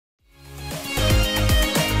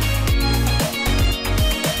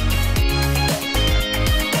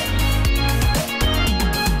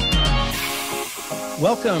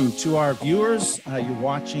Welcome to our viewers. You're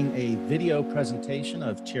watching a video presentation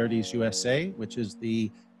of Charities USA, which is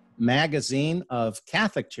the magazine of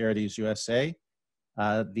Catholic Charities USA,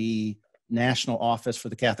 the National Office for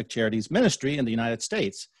the Catholic Charities Ministry in the United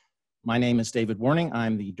States. My name is David Warning.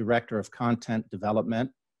 I'm the Director of Content Development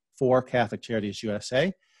for Catholic Charities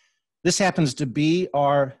USA. This happens to be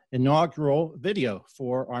our inaugural video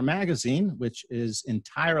for our magazine, which is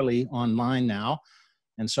entirely online now.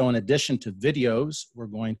 And so in addition to videos, we're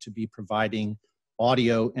going to be providing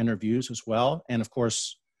audio interviews as well. And of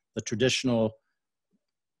course, the traditional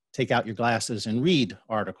take out your glasses and read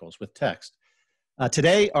articles with text.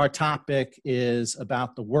 Today, our topic is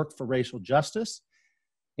about the work for racial justice.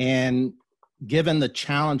 And given the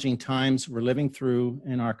challenging times we're living through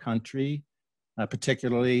in our country,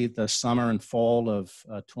 particularly the summer and fall of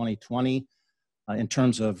 2020, in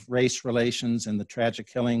terms of race relations and the tragic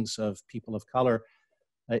killings of people of color,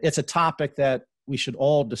 it's a topic that we should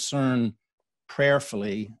all discern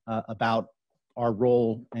prayerfully about our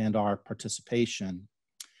role and our participation.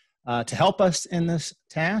 To help us in this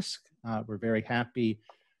task, we're very happy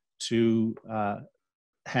to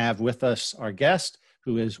have with us our guest,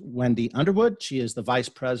 who is Wendy Underwood. She is the Vice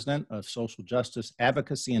President of Social Justice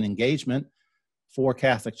Advocacy and Engagement for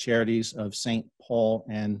Catholic Charities of St. Paul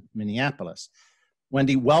and Minneapolis.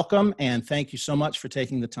 Wendy, welcome, and thank you so much for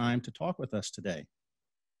taking the time to talk with us today.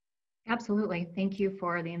 Absolutely. Thank you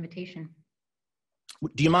for the invitation.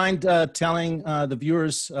 Do you mind telling the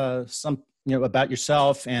viewers about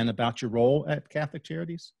yourself and about your role at Catholic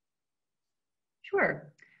Charities?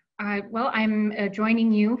 Sure. Well, I'm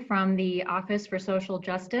joining you from the Office for Social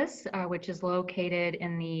Justice, which is located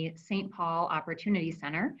in the St. Paul Opportunity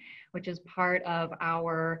Center, which is part of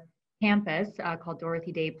our campus called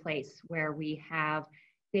Dorothy Day Place, where we have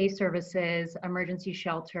day services, emergency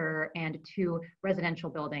shelter, and 2 residential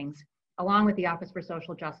buildings, along with the Office for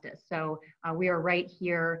Social Justice. So we are right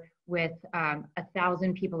here with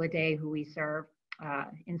 1,000 people a day who we serve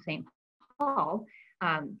in St. Paul.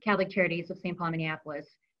 Catholic Charities of St. Paul and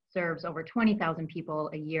Minneapolis serves over 20,000 people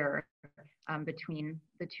a year between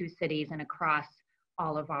the 2 cities and across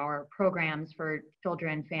all of our programs for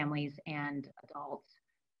children, families, and adults.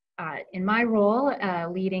 In my role,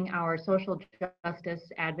 leading our social justice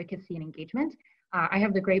advocacy and engagement, I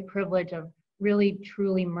have the great privilege of really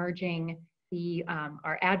truly merging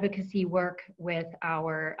our advocacy work with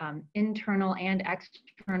our internal and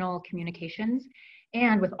external communications,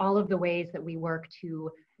 and with all of the ways that we work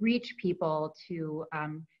to reach people, to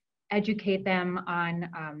educate them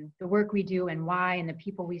on the work we do and why, and the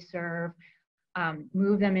people we serve,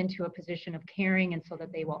 move them into a position of caring, and so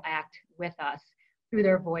that they will act with us through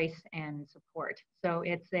their voice and support. So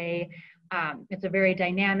it's a very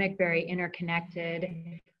dynamic, very interconnected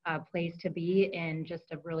place to be in, just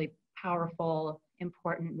a really powerful,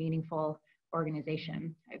 important, meaningful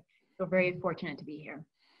organization. I feel very fortunate to be here.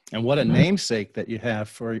 And what a namesake that you have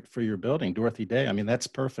for your building, Dorothy Day. I mean, that's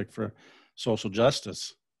perfect for social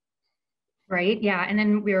justice. Right, yeah, and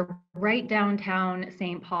then we're right downtown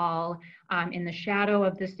St. Paul, in the shadow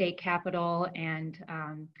of the state capitol, and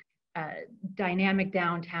dynamic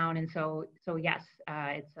downtown. And so yes,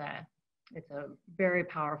 it's a very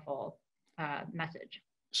powerful message.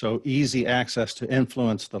 So easy access to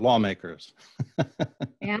influence the lawmakers.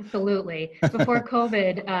 Absolutely. Before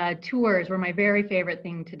COVID, tours were my very favorite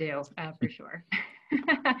thing to do, for sure.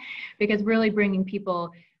 Because really bringing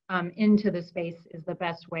people into the space is the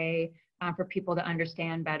best way for people to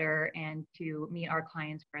understand better and to meet our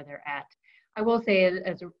clients where they're at. I will say,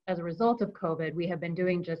 as a result of COVID, we have been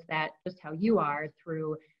doing just that, just how you are,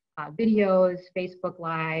 through videos, Facebook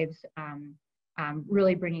Lives,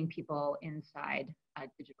 really bringing people inside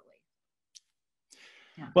digitally.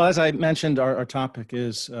 Yeah. Well, as I mentioned, our topic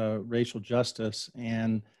is racial justice,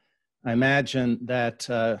 and I imagine that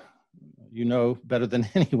you know better than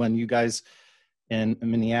anyone, you guys in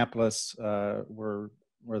Minneapolis were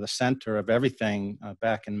the center of everything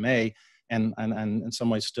back in May, and in some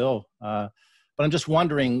ways still. But I'm just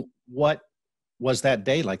wondering, what was that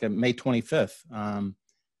day like, May 25th?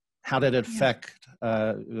 How did it affect,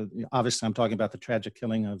 obviously I'm talking about the tragic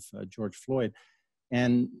killing of George Floyd,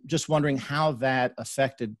 and just wondering how that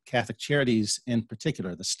affected Catholic Charities in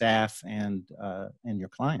particular, the staff and your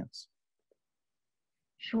clients.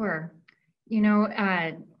 Sure. You know,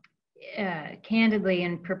 candidly,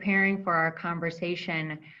 in preparing for our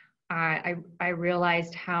conversation, I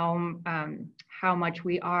realized how much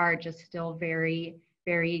we are just still very,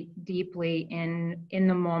 very deeply in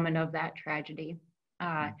the moment of that tragedy.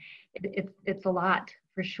 It's a lot,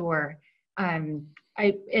 for sure.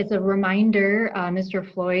 As a reminder, Mr.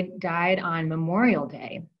 Floyd died on Memorial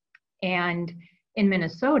Day, and in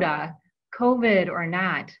Minnesota, COVID or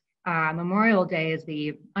not, Memorial Day is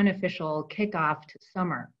the unofficial kickoff to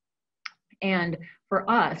summer. And for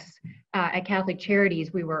us at Catholic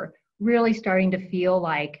Charities, we were really starting to feel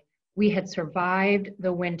like we had survived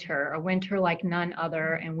the winter, a winter like none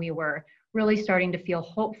other, and we were really starting to feel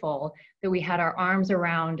hopeful that we had our arms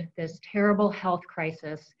around this terrible health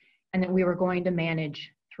crisis and that we were going to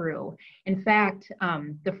manage through. In fact,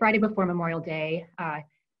 the Friday before Memorial Day,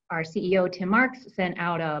 our CEO, Tim Marks, sent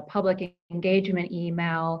out a public engagement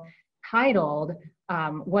email titled,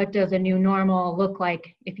 what does a new normal look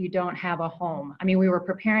like if you don't have a home? I mean, we were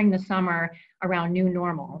preparing the summer around new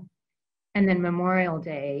normal. And then Memorial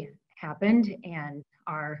Day happened and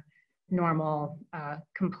our normal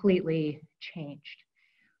completely changed.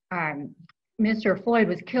 Mr. Floyd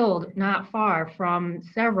was killed not far from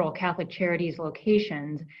several Catholic Charities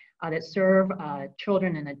locations that serve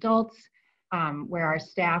children and adults, where our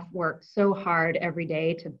staff worked so hard every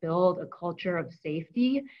day to build a culture of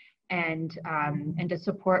safety and to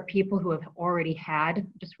support people who have already had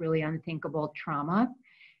just really unthinkable trauma.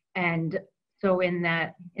 And so in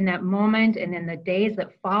that moment and in the days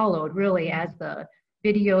that followed, really as the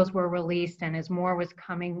videos were released and as more was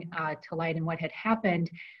coming to light in what had happened,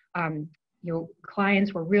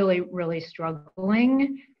 clients were really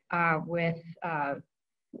struggling with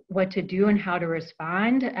what to do and how to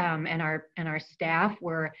respond, and our staff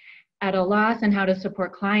were at a loss on how to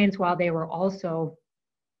support clients while they were also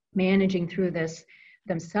managing through this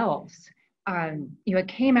themselves. It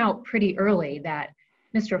came out pretty early that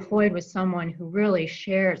Mr. Floyd was someone who really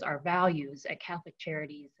shares our values at Catholic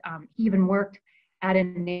Charities. He even worked at a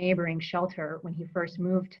neighboring shelter when he first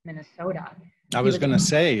moved to Minnesota. I was going to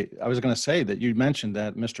say that you mentioned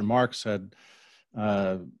that Mr. Marks had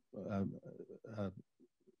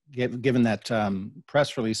given that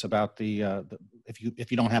press release about the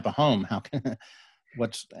if you don't have a home, how can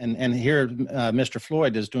and here Mr.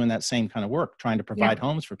 Floyd is doing that same kind of work, trying to provide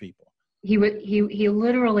homes for people. He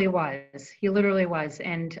literally was,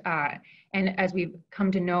 and as we've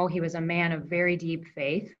come to know, he was a man of very deep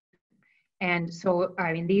faith, and so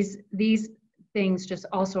I mean these things just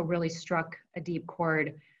also really struck a deep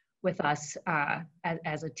chord with us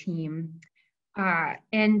as a team,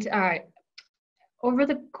 and over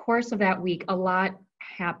the course of that week, a lot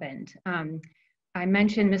happened. I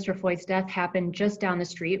mentioned Mr. Floyd's death happened just down the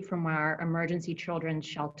street from our emergency children's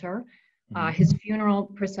shelter. His funeral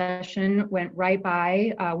procession went right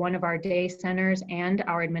by one of our day centers and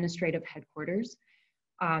our administrative headquarters.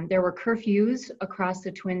 There were curfews across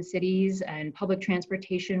the Twin Cities and public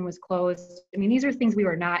transportation was closed. I mean, these are things we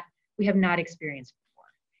have not experienced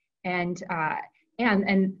before.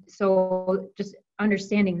 And so just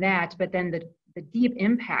understanding that, but then the deep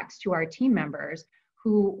impacts to our team members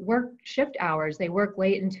who work shift hours, they work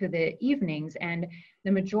late into the evenings, and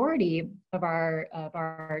the majority of our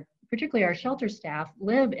particularly our shelter staff,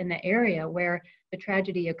 live in the area where the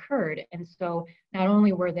tragedy occurred. And so not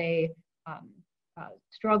only were they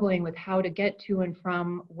struggling with how to get to and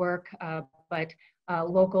from work, but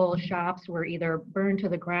local shops were either burned to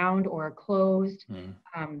the ground or closed.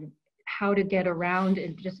 How to get around,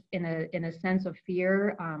 and just in a sense of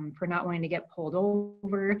fear for not wanting to get pulled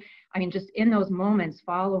over. I mean, just in those moments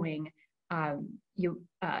following,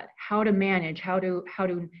 how to manage, how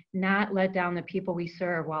to not let down the people we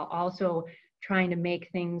serve while also trying to make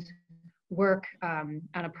things work on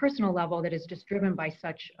a personal level that is just driven by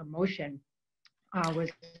such emotion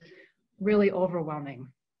was really overwhelming.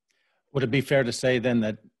 Would it be fair to say then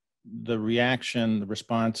that the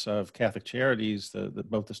response of Catholic Charities,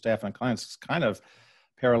 both the staff and clients, kind of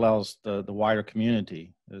parallels the wider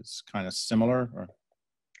community? It's kind of similar, or?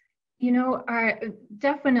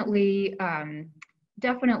 Definitely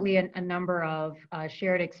a number of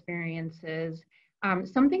shared experiences.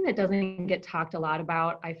 Something that doesn't get talked a lot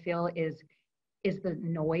about, I feel, is the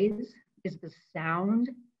noise, is the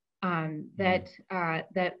sound that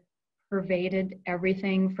pervaded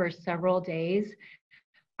everything for several days.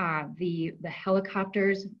 The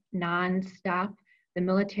helicopters nonstop, the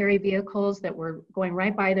military vehicles that were going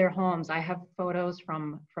right by their homes. I have photos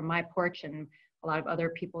from my porch, and a lot of other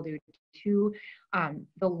people do too.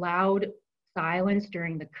 The loud silence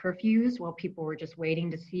during the curfews while people were just waiting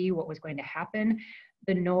to see what was going to happen.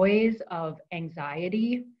 The noise of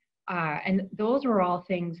anxiety. And those were all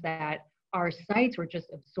things that our sites were just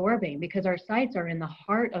absorbing, because our sites are in the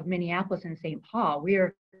heart of Minneapolis and St. Paul. We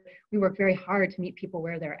work very hard to meet people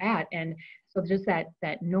where they're at. And so just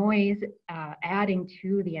that noise adding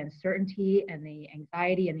to the uncertainty and the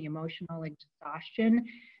anxiety and the emotional exhaustion.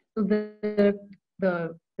 So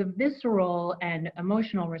the visceral and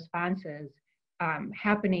emotional responses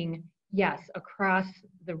happening yes, across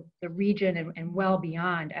the region and well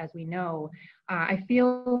beyond, as we know. I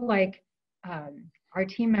feel like our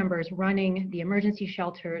team members running the emergency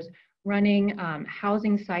shelters, running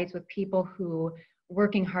housing sites with people who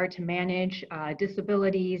working hard to manage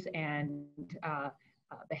disabilities and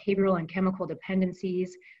behavioral and chemical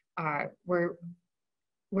dependencies were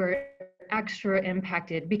extra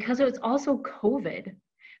impacted because it was also COVID,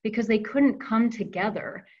 because they couldn't come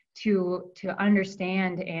together to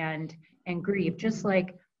understand and grieve, just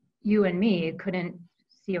like you and me couldn't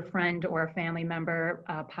see a friend or a family member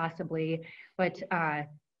possibly, but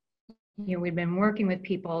you know, we've been working with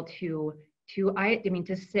people to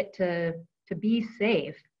be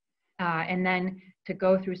safe, and then to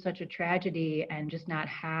go through such a tragedy and just not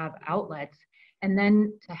have outlets, and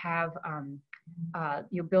then to have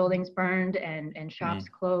you know, buildings burned and shops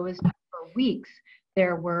closed for weeks.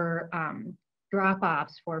 There were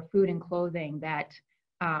drop-offs for food and clothing that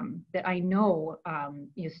that I know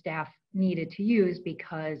you know, staff needed to use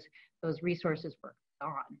because those resources were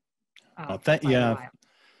gone. Yeah.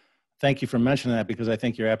 Thank you for mentioning that, because I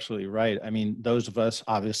think you're absolutely right. I mean, those of us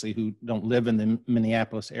obviously who don't live in the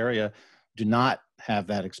Minneapolis area do not have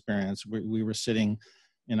that experience. We were sitting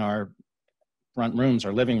in our front rooms,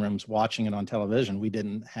 our living rooms, watching it on television. We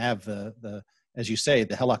didn't have the as you say,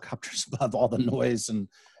 the helicopters above all the noise and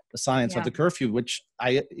the science of the curfew, which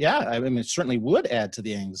I mean, it certainly would add to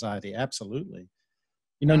the anxiety. Absolutely.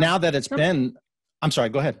 You know, now that it's been, I'm sorry,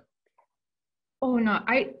 go ahead. Oh, no,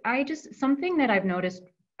 I just, something that I've noticed,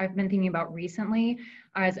 I've been thinking about recently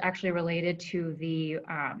is actually related to the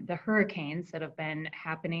hurricanes that have been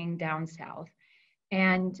happening down south.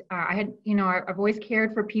 And I had, you know, I've always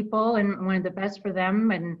cared for people and wanted the best for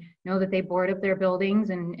them, and know that they board up their buildings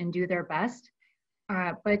and do their best.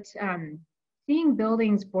 But seeing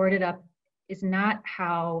buildings boarded up is not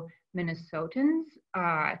how Minnesotans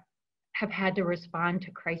have had to respond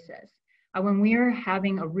to crisis. When we're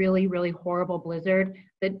having a really, really horrible blizzard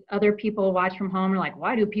that other people watch from home are like,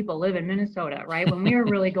 why do people live in Minnesota, right? When we are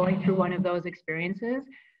really going through one of those experiences,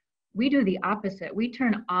 we do the opposite. We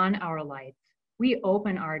turn on our lights. We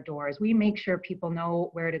open our doors. We make sure people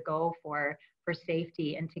know where to go for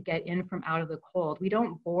safety and to get in from out of the cold. We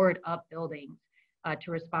don't board up buildings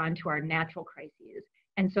to respond to our natural crises.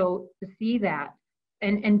 And so to see that,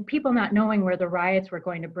 and people not knowing where the riots were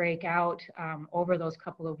going to break out over those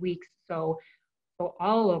couple of weeks. So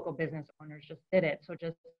all local business owners just did it. So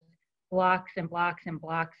just blocks and blocks and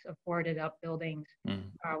blocks of boarded up buildings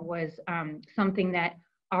was something that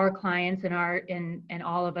our clients and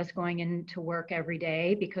all of us going into work every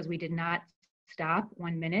day, because we did not stop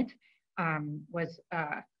 1 minute, was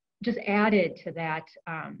just added to that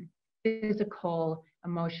physical,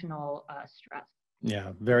 emotional stress.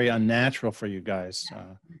 Yeah, very unnatural for you guys,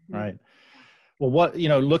 right? Well, what, you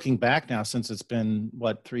know, looking back now, since it's been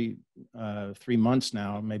what, 3 months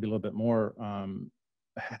now, maybe a little bit more,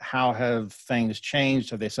 how have things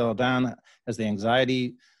changed? Have they settled down? Has the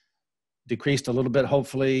anxiety decreased a little bit,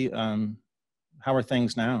 hopefully? How are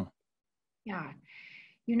things now? Yeah,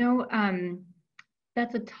 you know,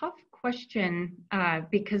 that's a tough question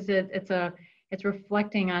because it's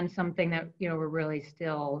reflecting on something that, you know, we're really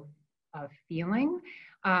still feeling.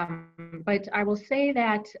 But I will say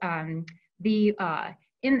that in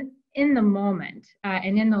the moment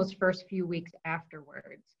and in those first few weeks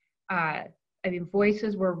afterwards, I mean,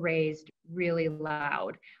 voices were raised really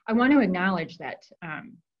loud. I want to acknowledge that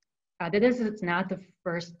that this is not the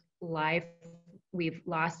first life we've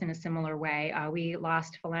lost in a similar way. We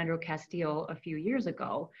lost Philandro Castile a few years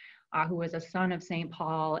ago, who was a son of St.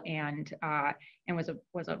 Paul, and was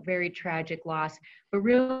a very tragic loss. But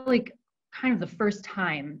really, kind of the first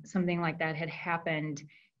time something like that had happened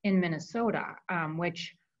in Minnesota,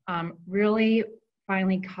 which really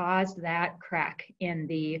finally caused that crack in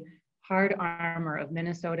the hard armor of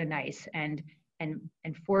Minnesota Nice and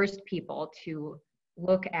forced people to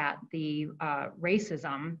look at the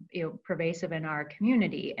racism, you know, pervasive in our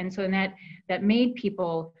community. And so that made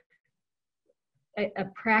people a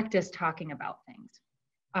practice talking about things.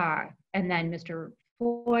 And then Mr.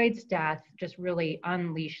 Floyd's death just really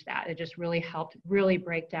unleashed that. It just really helped really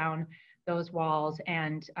break down those walls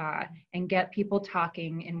and get people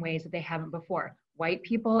talking in ways that they haven't before. White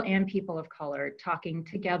people and people of color talking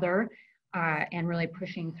together and really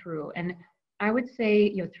pushing through. And I would say,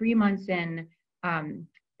 you know, 3 months in,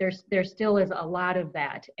 there still is a lot of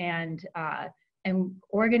that, and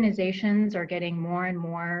organizations are getting more and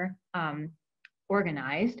more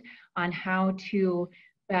organized on how to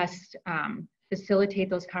best facilitate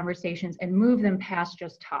those conversations and move them past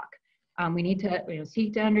just talk. We need to, you know,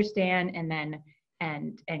 seek to understand and then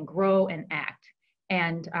and grow and act.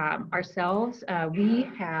 And ourselves, we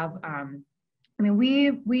have,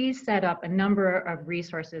 we set up a number of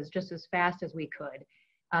resources just as fast as we could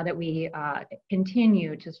that we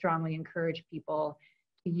continue to strongly encourage people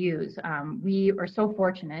to use. We are so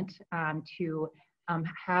fortunate to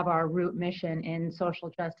have our root mission in social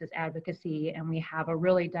justice advocacy, and we have a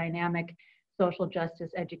really dynamic social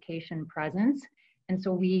justice education presence. And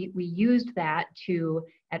so we used that to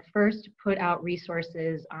at first put out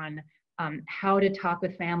resources on how to talk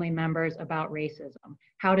with family members about racism,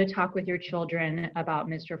 how to talk with your children about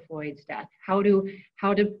Mr. Floyd's death, how to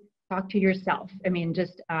talk to yourself. I mean,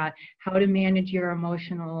 just how to manage your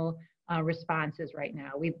emotional responses right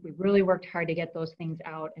now. We've really worked hard to get those things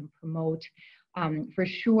out and promote, for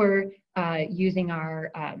sure, using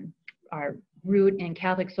our root in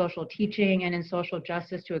Catholic social teaching and in social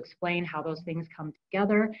justice to explain how those things come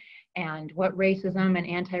together and what racism and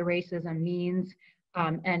anti-racism means,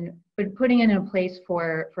 but putting it in a place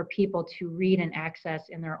for people to read and access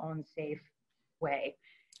in their own safe way.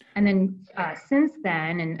 And then since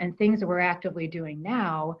then, and things that we're actively doing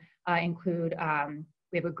now include,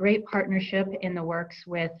 we have a great partnership in the works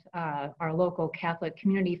with our local Catholic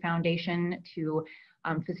Community Foundation to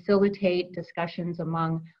facilitate discussions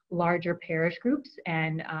among larger parish groups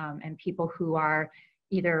and people who are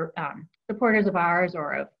either supporters of ours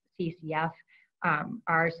or of CCF.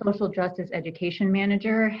 Our social justice education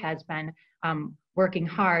manager has been working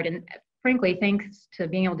hard, and frankly, thanks to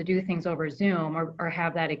being able to do things over Zoom or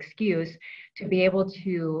have that excuse to be able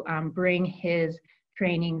to bring his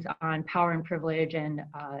trainings on power and privilege and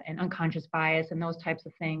unconscious bias and those types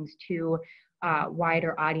of things to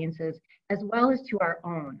wider audiences, as well as to our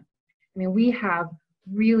own. I mean, we have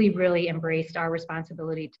really embraced our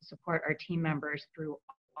responsibility to support our team members through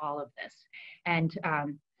all of this. And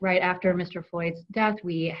right after Mr. Floyd's death,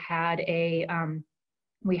 we had a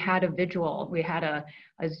vigil. We had a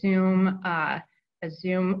Zoom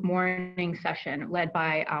morning session led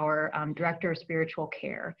by our director of spiritual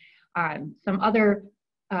care. Some other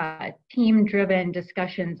team-driven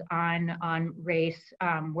discussions on race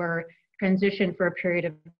were transitioned for a period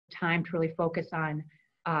of time to really focus on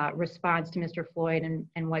response to Mr. Floyd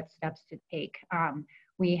and what steps to take.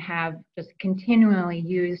 We have just continually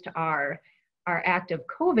used our active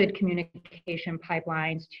COVID communication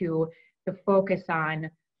pipelines to focus on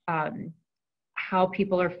how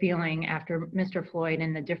people are feeling after Mr. Floyd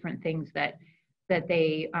and the different things that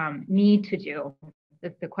they need to do,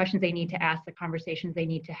 the questions they need to ask, the conversations they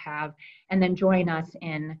need to have, and then join us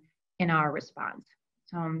in our response.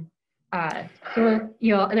 So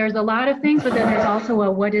there's a lot of things, but then there's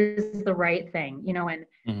also what is the right thing, and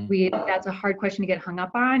that's a hard question to get hung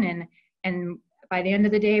up on, and by the end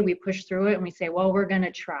of the day, we push through it and we say, well, we're going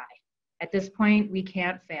to try. At this point, we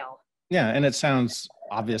can't fail. Yeah, and it sounds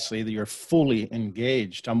obviously that you're fully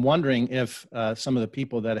engaged. I'm wondering if some of the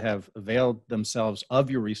people that have availed themselves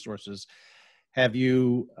of your resources, have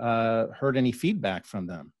you heard any feedback from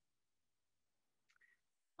them?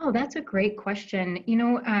 Oh, that's a great question.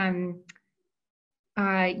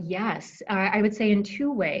 Yes, I would say in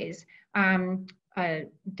two ways.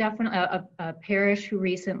 Definitely a parish who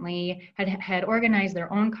recently had organized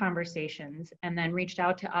their own conversations and then reached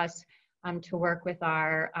out to us to work with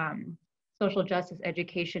our social justice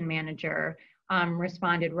education manager,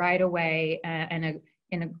 responded right away and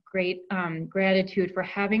in a great gratitude for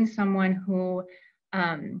having someone who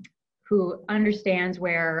understands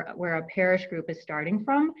where a parish group is starting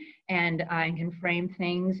from and can frame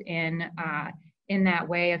things in that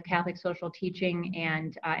way of Catholic social teaching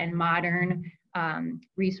and modern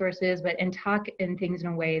resources, and talk in things in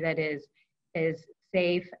a way that is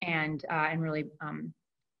safe and really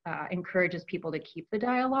encourages people to keep the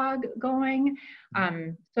dialogue going.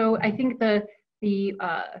 So I think the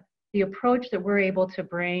approach that we're able to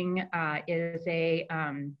bring is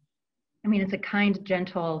it's a kind,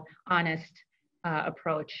 gentle, honest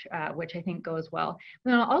approach, which I think goes well.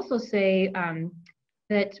 And I'll also say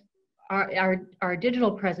that our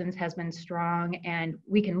digital presence has been strong, and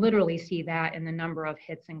we can literally see that in the number of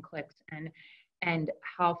hits and clicks and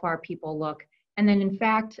how far people look. And then in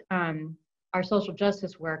fact, our social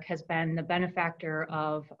justice work has been the benefactor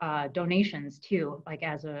of donations too, like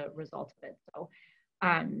as a result of it. So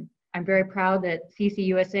I'm very proud that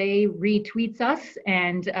CCUSA retweets us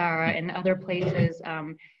and other places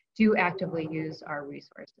do actively use our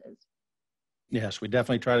resources. Yes, we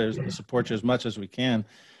definitely try to support you as much as we can,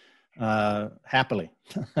 happily.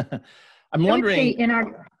 I'm wondering.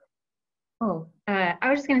 I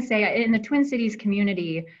was just going to say, in the Twin Cities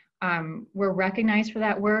community, we're recognized for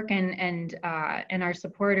that work, and our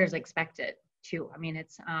supporters expect it too. I mean,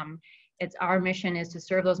 it's our mission is to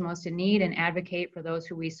serve those most in need and advocate for those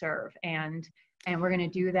who we serve. And we're going to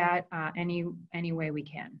do that any way we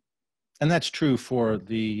can. And that's true for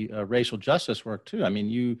the racial justice work too. I mean,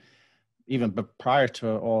 you, even prior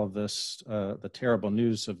to all of this, the terrible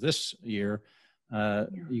news of this year,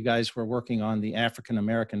 you guys were working on the African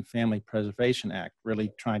American Family Preservation Act,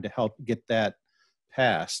 really trying to help get that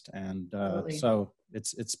passed. And so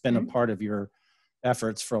it's been a part of your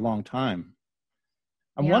efforts for a long time.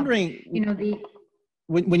 I'm wondering,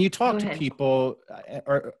 when you talk to people,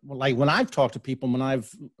 or like when I've talked to people, when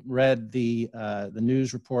I've read the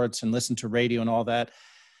news reports and listened to radio and all that,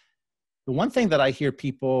 the one thing that I hear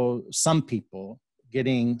some people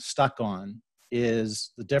getting stuck on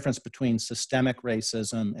is the difference between systemic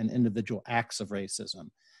racism and individual acts of racism.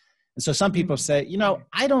 And so some people say,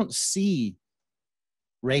 I don't see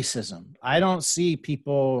racism. I don't see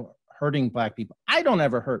people hurting Black people. I don't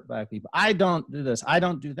ever hurt Black people. I don't do this. I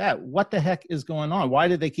don't do that. What the heck is going on? Why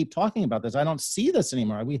do they keep talking about this? I don't see this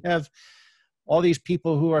anymore. We have all these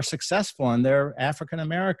people who are successful and they're African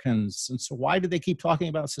Americans. And so why do they keep talking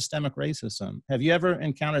about systemic racism? Have you ever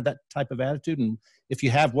encountered that type of attitude? And if you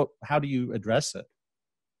have, how do you address it?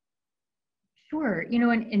 Sure.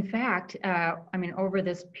 In fact, over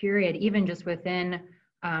this period, even just within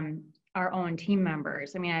our own team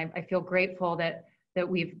members, I feel grateful that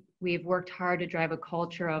we've worked hard to drive a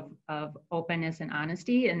culture of openness and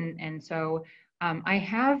honesty. And so I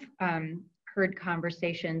have heard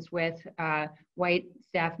conversations with white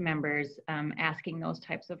staff members asking those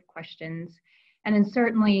types of questions. And then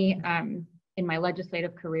certainly in my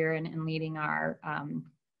legislative career and leading our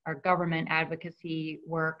government advocacy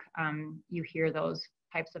work, you hear those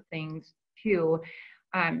types of things too.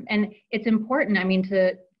 And it's important,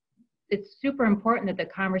 it's super important that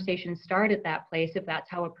the conversation start at that place if that's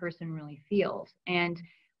how a person really feels. And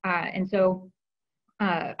so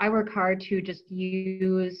I work hard to just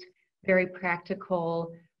use very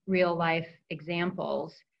practical, real life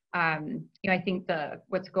examples. I think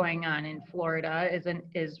what's going on in Florida is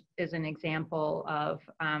an example of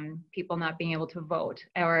people not being able to vote,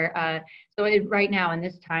 or right now in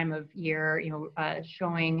this time of year,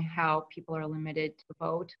 showing how people are limited to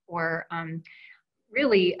vote, or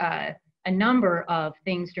really a number of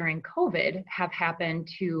things during COVID have happened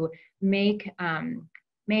to make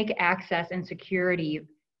access and security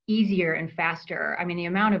easier and faster. The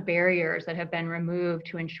amount of barriers that have been removed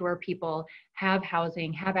to ensure people have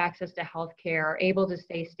housing, have access to healthcare, are able to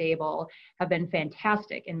stay stable, have been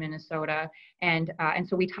fantastic in Minnesota. And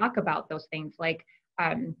so we talk about those things, like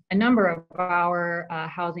a number of our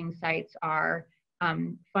housing sites are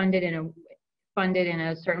funded in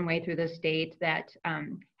a certain way through the state that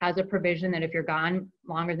has a provision that if you're gone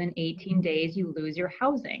longer than 18 days, you lose your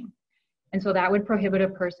housing. And so that would prohibit a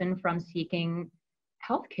person from seeking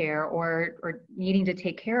healthcare or needing to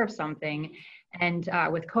take care of something. And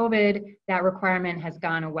with COVID, that requirement has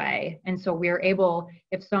gone away. And so we're able,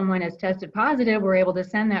 if someone has tested positive, we're able to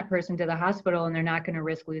send that person to the hospital and they're not going to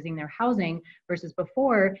risk losing their housing, versus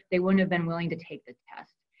before they wouldn't have been willing to take the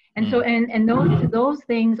test. And so, and those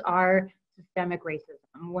things are systemic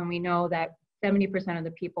racism, when we know that 70% of the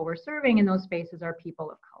people we're serving in those spaces are people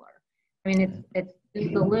of color. It's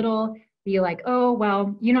just a little, be like, oh,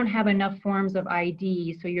 well, you don't have enough forms of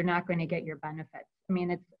ID, so you're not going to get your benefits.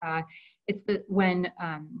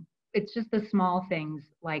 It's just the small things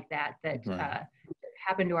like that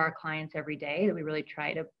happen to our clients every day that we really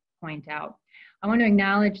try to point out. I want to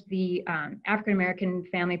acknowledge the African American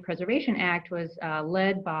Family Preservation Act was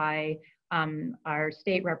led by our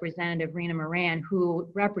state representative, Rena Moran, who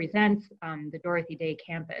represents the Dorothy Day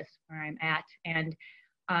campus where I'm at.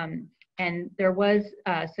 And there was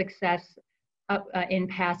success in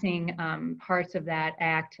passing parts of that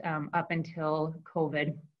act up until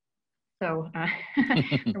COVID. So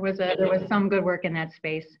there was some good work in that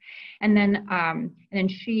space. And then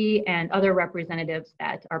she and other representatives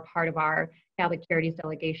that are part of our Catholic Charities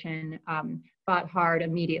delegation fought hard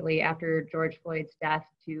immediately after George Floyd's death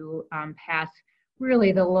to pass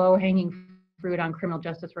really the low-hanging fruit on criminal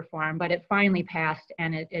justice reform. But it finally passed,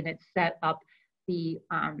 and it set up the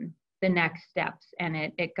next steps, and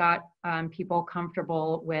it got people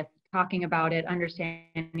comfortable with talking about it,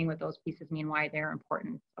 understanding what those pieces mean, why they're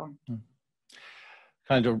important. So,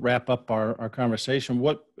 kind of wrap up our conversation,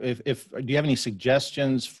 what if do you have any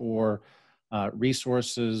suggestions for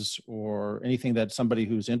resources or anything that somebody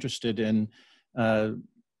who's interested in either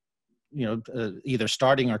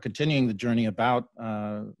starting or continuing the journey about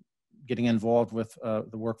getting involved with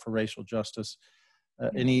the work for racial justice,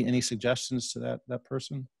 any suggestions to that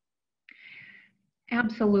person?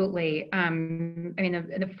 Absolutely. I mean,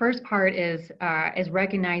 the first part is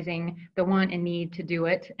recognizing the want and need to do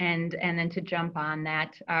it, and then to jump on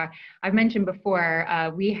that. I've mentioned before,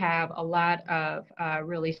 we have a lot of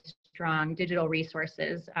really strong digital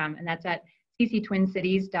resources, and that's at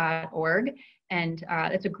cctwincities.org, and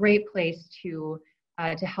it's a great place to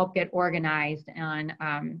help get organized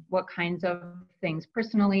on what kinds of things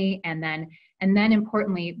personally, and then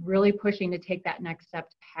importantly, really pushing to take that next step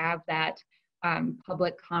to have that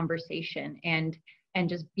public conversation and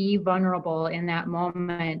just be vulnerable in that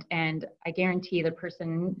moment. And I guarantee the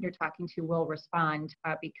person you're talking to will respond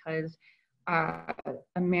because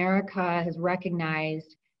America has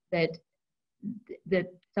recognized that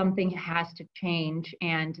something has to change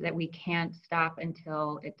and that we can't stop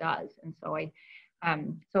until it does. And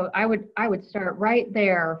so I would start right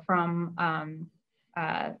there from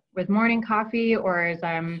with morning coffee, or as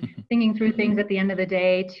I'm thinking through things at the end of the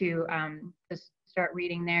day, to start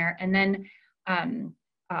reading there, and then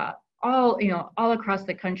all across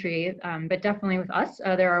the country, but definitely with us,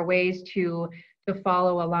 there are ways to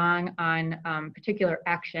follow along on particular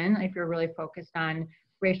action. If you're really focused on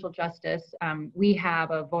racial justice, we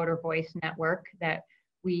have a voter voice network that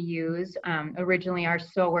we use. Originally, our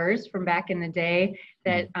sewers from back in the day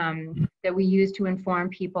that we use to inform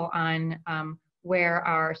people on where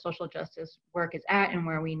our social justice work is at and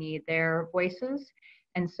where we need their voices.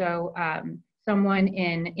 And so someone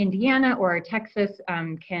in Indiana or Texas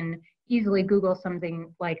can easily Google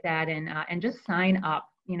something like that and just sign up,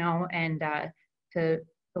 and to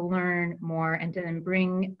learn more, and to then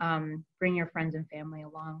bring your friends and family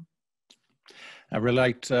along. I really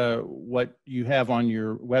liked what you have on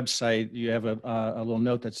your website. You have a little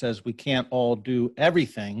note that says, we can't all do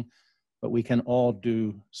everything, but we can all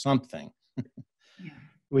do something. Yeah.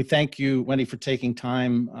 We thank you, Wendy, for taking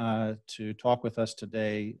time to talk with us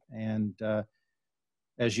today. And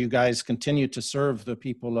as you guys continue to serve the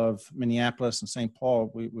people of Minneapolis and St.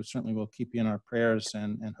 Paul, we certainly will keep you in our prayers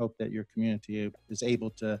and hope that your community is able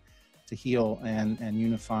to heal and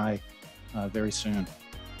unify very soon.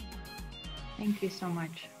 Thank you so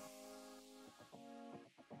much.